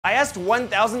I asked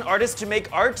 1,000 artists to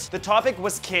make art. The topic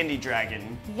was Candy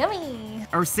Dragon. Yummy.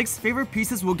 Our 6 favorite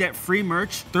pieces will get free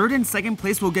merch, 3rd and 2nd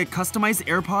place will get customized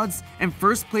AirPods, and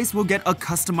 1st place will get a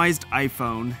customized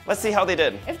iPhone. Let's see how they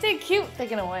did. If they're cute, they're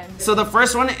gonna win. So the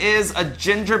first one is a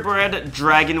gingerbread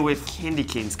dragon with candy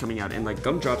canes coming out and like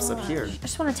gumdrops up here. I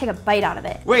just want to take a bite out of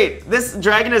it. Wait, this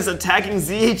dragon is attacking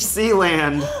ZHC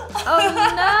land. Oh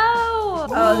no!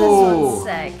 Oh, this one's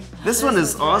sick. This one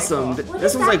is awesome. Really cool.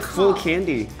 This one's like full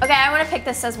candy. Okay, I want to pick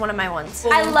this as one of my ones.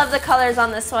 I love the colors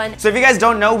on this one. So if you guys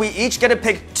don't know, we each get to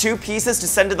pick 2 pieces to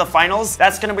send to the finals.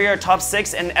 That's gonna be our top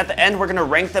 6, and at the end, we're gonna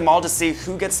rank them all to see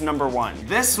who gets #1.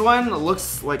 This one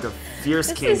looks like a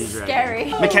fierce candy is dragon. scary.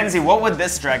 Mackenzie, what would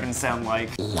this dragon sound like?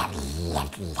 That's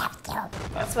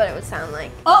what it would sound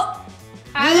like. Oh!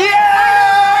 Yeah!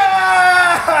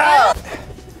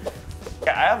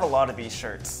 Yeah, I have a lot of these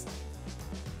shirts.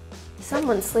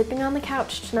 Someone's sleeping on the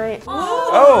couch tonight.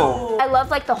 Oh! I love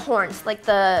like the horns, like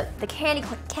the candy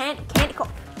corn.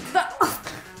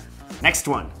 Next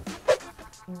one.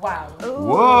 Wow.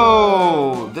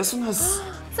 Whoa! This one has.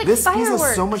 It's like this piece has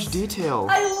fireworks. so much detail.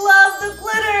 I love the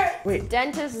glitter. Wait.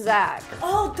 Dentist Zach.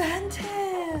 Oh,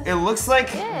 dentist. It looks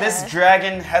like this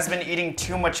dragon has been eating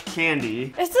too much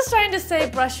candy. It's just trying to say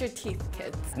brush your teeth,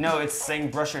 kids. No, it's saying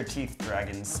brush your teeth,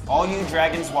 dragons. All you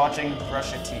dragons watching,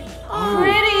 brush your teeth.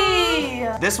 Pretty.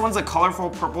 This one's a colorful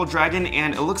purple dragon,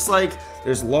 and it looks like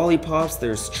there's lollipops,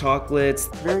 there's chocolates.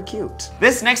 Very cute.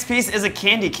 This next piece is a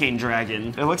candy cane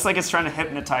dragon. It looks like it's trying to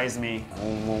hypnotize me.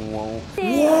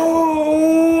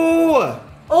 Whoa!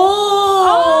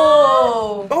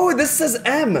 Oh! Oh, this says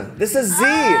M. This is Z.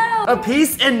 A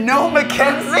piece and no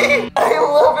Mackenzie. I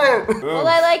love it. Well,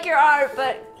 I like your art,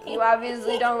 but you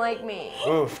obviously don't like me.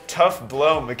 Oof, tough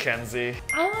blow, Mackenzie.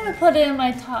 I want to put it in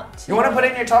my top 2. You want to put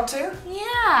it in your top 2?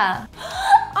 Yeah.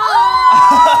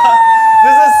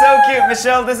 This is so cute.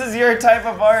 Michelle, this is your type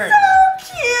of art. So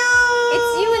cute.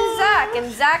 It's you and Zach,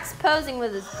 and Zach's posing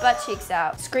with his butt cheeks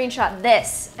out. Screenshot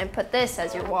this and put this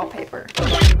as your wallpaper.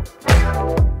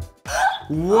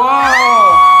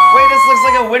 Whoa! Wait, this looks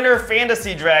like a winter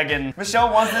fantasy dragon.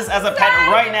 Michelle wants this as a pet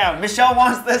right now. Michelle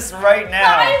wants this right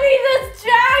now. Buy me this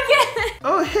dragon.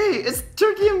 Oh, hey, it's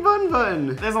Turkey and Bun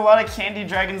Bun. There's a lot of candy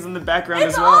dragons in the background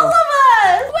as well. All of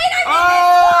us. Wait, I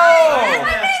made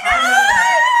this one.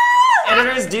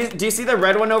 Editors, do you see the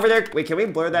red one over there? Wait, can we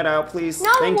blur that out, please?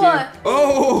 No, Thank what? you.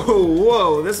 Oh,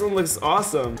 whoa, this one looks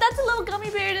awesome. That's a little gummy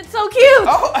bear and it's so cute.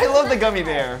 Oh, I love the gummy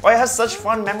bear. Oh, I have such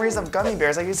fond memories of gummy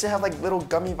bears. I used to have like little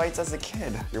gummy bites as a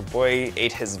kid. Your boy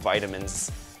ate his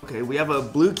vitamins. Okay, we have a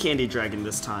blue candy dragon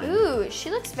this time. Ooh, she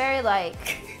looks very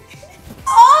like...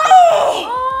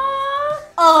 Oh! Aww.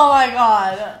 Oh my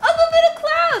god. Oh, the little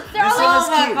clouds. They're This all one Oh is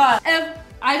my cute. god. If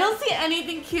I don't see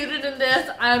anything cuter than this,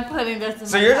 I'm putting this in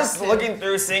So my you're top just 2. looking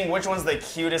through, seeing which one's the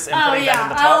cutest and Oh putting yeah, that on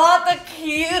the I top? want the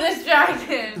cutest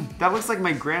dragon. That looks like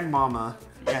my grandmama.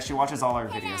 Yeah, she watches all our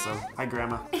videos, so hi,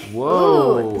 Grandma. Ooh,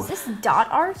 Whoa. is this dot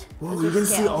art? Whoa, Those you are can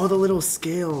see scales. all the little Oh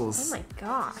scales. my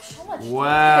gosh.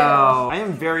 Wow. I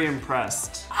am very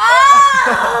impressed.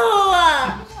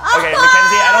 Oh! Okay,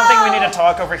 Mackenzie, I don't think we need to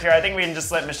talk over here. I think we can just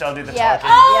let Michelle do the Yeah.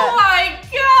 talking. Oh my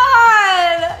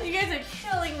god! You guys are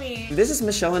killing me. This is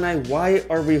Michelle and I. Why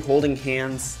are we holding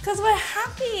hands? Because we're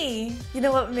happy. You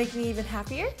know what would make me even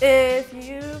happier? If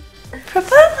you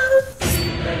propose.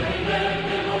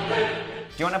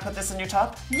 Do you want to put this in your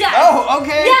top? Yes. Oh,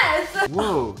 okay. Yes.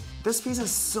 Whoa, this piece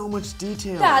has so much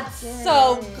detail. That's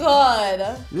so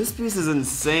good. This piece is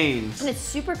insane. And it's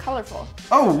super colorful.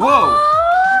 Oh, whoa.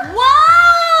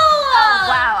 Whoa!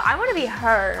 Wow, I want to be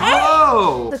her.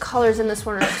 Whoa. The colors in this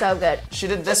one are so good. She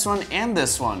did this one and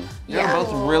this one. They're Yeah.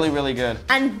 both really, really good.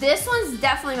 And this one's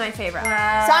definitely my favorite.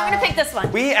 Wow. So I'm gonna pick this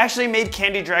one. We actually made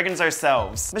candy dragons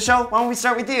ourselves. Michelle, why don't we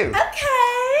start with you?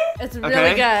 Okay. It's really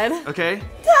Okay. good. Okay.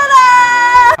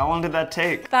 Ta-da! How long did that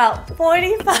take? About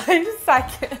 45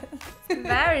 seconds.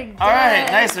 Very good. All right,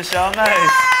 nice, Michelle, nice.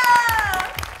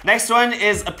 Next one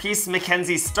is a piece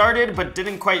Mackenzie started but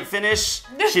didn't quite finish.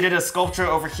 She did a sculpture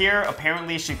over here.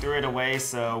 Apparently she threw it away,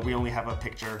 so we only have a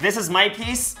picture. This is my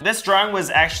piece. This drawing was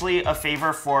actually a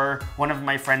favor for one of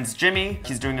my friends, Jimmy.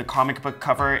 He's doing a comic book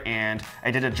cover and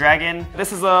I did a dragon.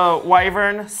 This is a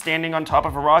wyvern standing on top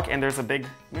of a rock and there's a big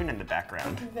moon in the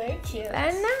background. Very cute.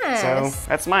 Very nice. So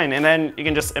that's mine. And then you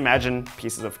can just imagine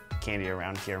pieces of candy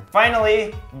around here.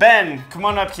 Finally, Ben, come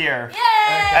on up here.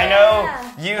 Yay! I know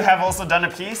you have also done a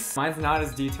piece. Mine's not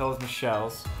as detailed as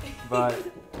Michelle's, but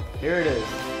here it is.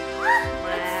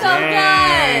 So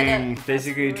Dang.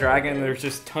 Basically, Dragon, there's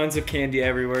just tons of candy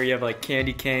everywhere. You have like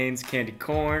candy canes, candy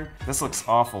corn. This looks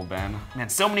awful, Ben. Man,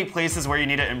 so many places where you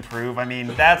need to improve. I mean,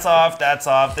 that's off, that's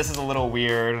off. This is a little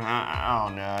weird. I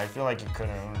don't know. I feel like you could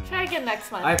have. Try again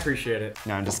next month. I appreciate it.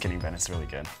 No, I'm just kidding, Ben. It's really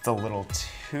good. It's a little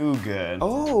too good.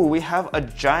 Oh, we have a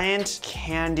giant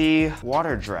candy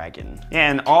water dragon.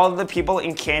 Yeah, and all the people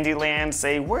in Candyland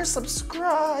say, we're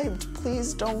subscribed.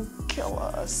 Please don't kill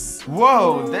us.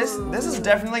 Whoa, this is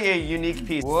definitely a unique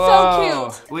piece. Whoa. So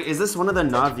cute. Wait, is this one of the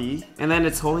Na'vi? And then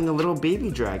it's holding a little baby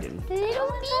dragon. Little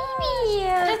baby.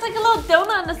 There's like a little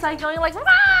donut on the side going like,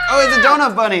 Oh, it's a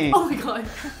donut bunny. oh my god.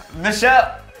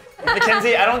 Michelle,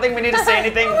 Mackenzie, I don't think we need to say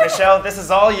anything. Michelle, this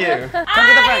is all you. Come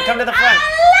to the front, come to the front.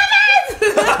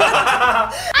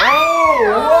 Oh,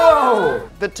 whoa!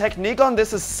 The technique on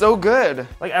this is so good.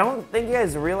 Like, I don't think you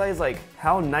guys realize like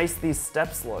how nice these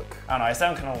steps look. I don't know, I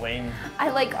sound kind of lame. I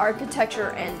like architecture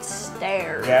and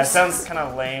stairs. Yeah, it sounds kind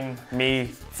of lame. Me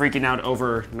freaking out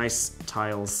over nice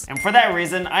tiles. And for that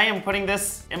reason, I am putting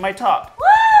this in my top.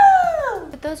 Woo!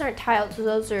 But those aren't tiles,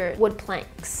 those are wood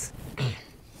planks.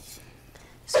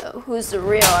 So who's the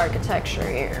real architecture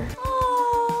here?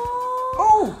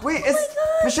 Oh, wait, it's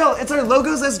Michelle, it's our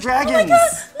logos as dragons. Oh my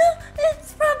god, no,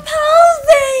 it's proposing!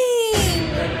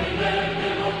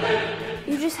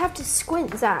 You just have to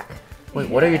squint, Zach. Wait,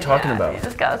 what are you talking about?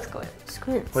 Just gotta squint.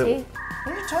 Squint, Wait, see?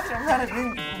 What are you talking about?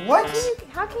 What?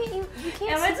 How can you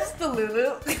can't Am I see just the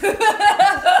Lulu?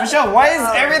 Michelle, why is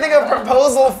everything a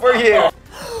proposal for you?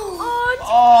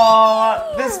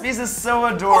 Oh, this piece is so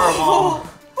adorable.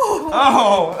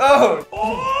 Oh.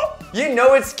 You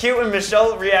know it's cute when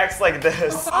Michelle reacts like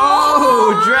this.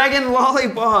 Oh, dragon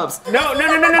lollipops. No.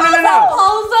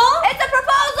 Proposal? It's a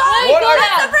proposal! What are-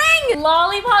 That's the ring!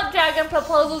 Lollipop Dragon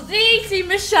Proposal Z,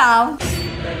 Michelle.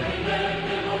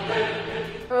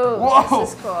 Ooh, Whoa, this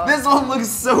is cool. this one looks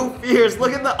so fierce.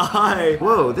 Look at the eye.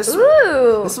 Whoa, this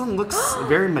Ooh! one looks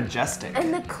very majestic.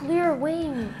 And the clear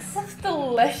wings. That's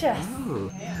delicious. Oh,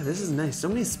 yeah, this is nice. So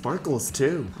many sparkles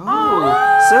too.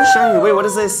 Oh, so shiny. Wait, what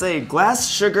does they say? Glass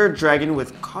sugar dragon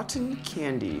with cotton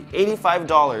candy.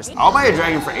 $85. I'll buy a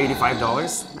dragon for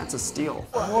 $85. That's a steal.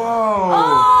 Whoa.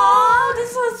 Oh,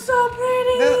 this one's so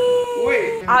pretty.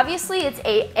 Wait. Obviously, it's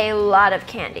a lot of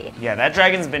candy. Yeah, that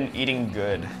dragon's been eating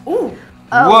good. Ooh.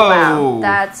 Oh, Whoa. wow.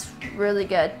 That's really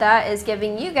good. That is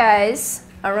giving you guys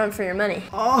a run for your money.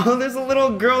 Oh, there's a little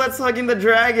girl that's hugging the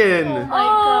dragon. Oh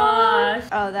my gosh.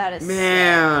 Oh, that is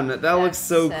Man, that looks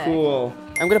so sick. cool.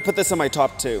 I'm gonna put this on my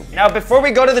top too. Now, before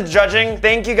we go to the judging,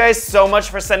 thank you guys so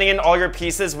much for sending in all your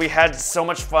pieces. We had so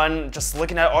much fun just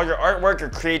looking at all your artwork, your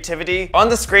creativity. On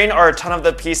the screen are a ton of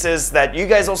the pieces that you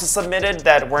guys also submitted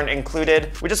that weren't included.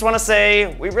 We just wanna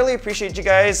say, we really appreciate you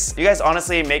guys. You guys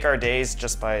honestly make our days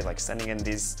just by like sending in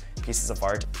these pieces of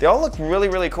art. They all look really,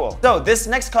 really cool. So this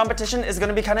next competition is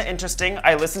gonna be kind of interesting.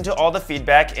 I listened to all the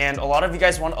feedback and a lot of you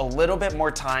guys want a little bit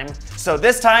more time. So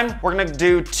this time we're gonna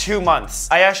do 2 months.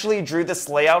 I actually drew this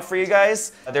layout for you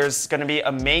guys. There's gonna be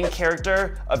a main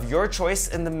character of your choice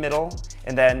in the middle,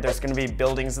 and then there's gonna be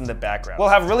buildings in the background. We'll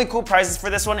have really cool prizes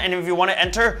for this one, and if you wanna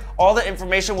enter, all the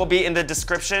information will be in the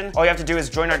description. All you have to do is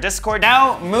join our Discord.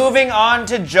 Now, moving on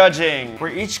to judging. We're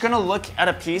each gonna look at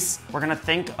a piece. We're gonna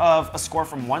think of a score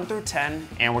from 1 through 10,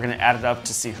 and we're gonna add it up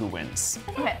to see who wins.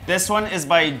 Okay. This one is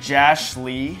by Jash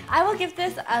Lee, I will give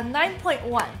this a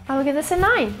 9.1. I will give this a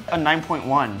 9. a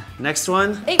 9.1. Next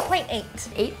one, 8.8.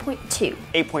 8.2.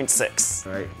 8.6.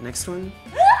 All right, next one.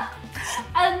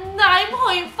 A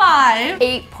 9.5.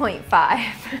 8.5.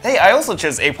 Hey, I also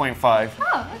chose 8.5.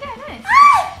 Oh, okay,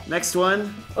 nice. Next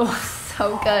one,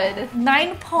 So good.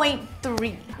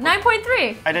 9.3.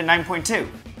 9.3. I did 9.2.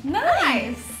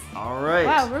 Nice. All right.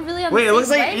 Wow, we're really on Wait, the it looks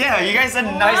same like, yeah, wavelength. you guys said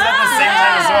nice at the same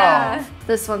time as well.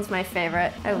 This one's my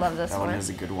favorite. I love this That one one. is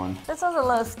a good one. This one's a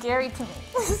little scary to me.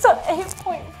 So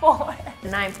 8.4.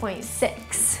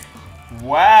 9.6.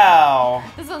 Wow.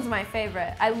 This one's my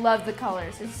favorite. I love the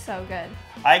colors. It's so good.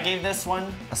 I gave this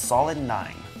one a solid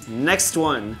 9. Next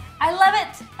one, I love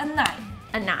it. A 9.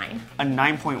 A 9. a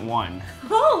 9.1.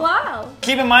 Oh, wow.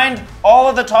 Keep in mind, all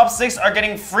of the top 6 are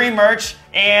getting free merch,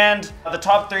 and the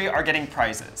top 3 are getting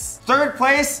prizes. Third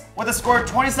place, with a score of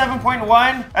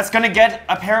 27.1, that's gonna get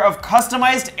a pair of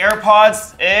customized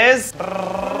AirPods is...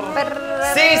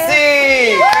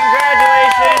 Cece!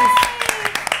 Congratulations!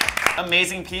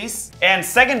 Amazing piece. And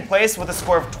second place, with a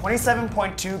score of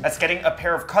 27.2, that's getting a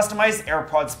pair of customized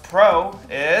AirPods Pro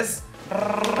is...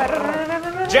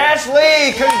 Jash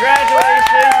Lee!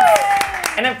 Congratulations!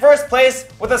 And in first place,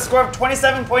 with a score of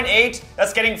 27.8,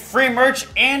 that's getting free merch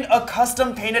and a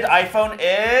custom painted iPhone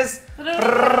is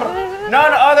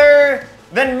none other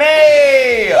Then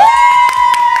May!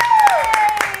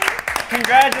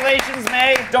 Congratulations,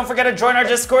 May. Don't forget to join our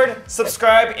Discord,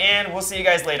 subscribe, and we'll see you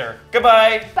guys later.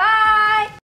 Goodbye. Bye.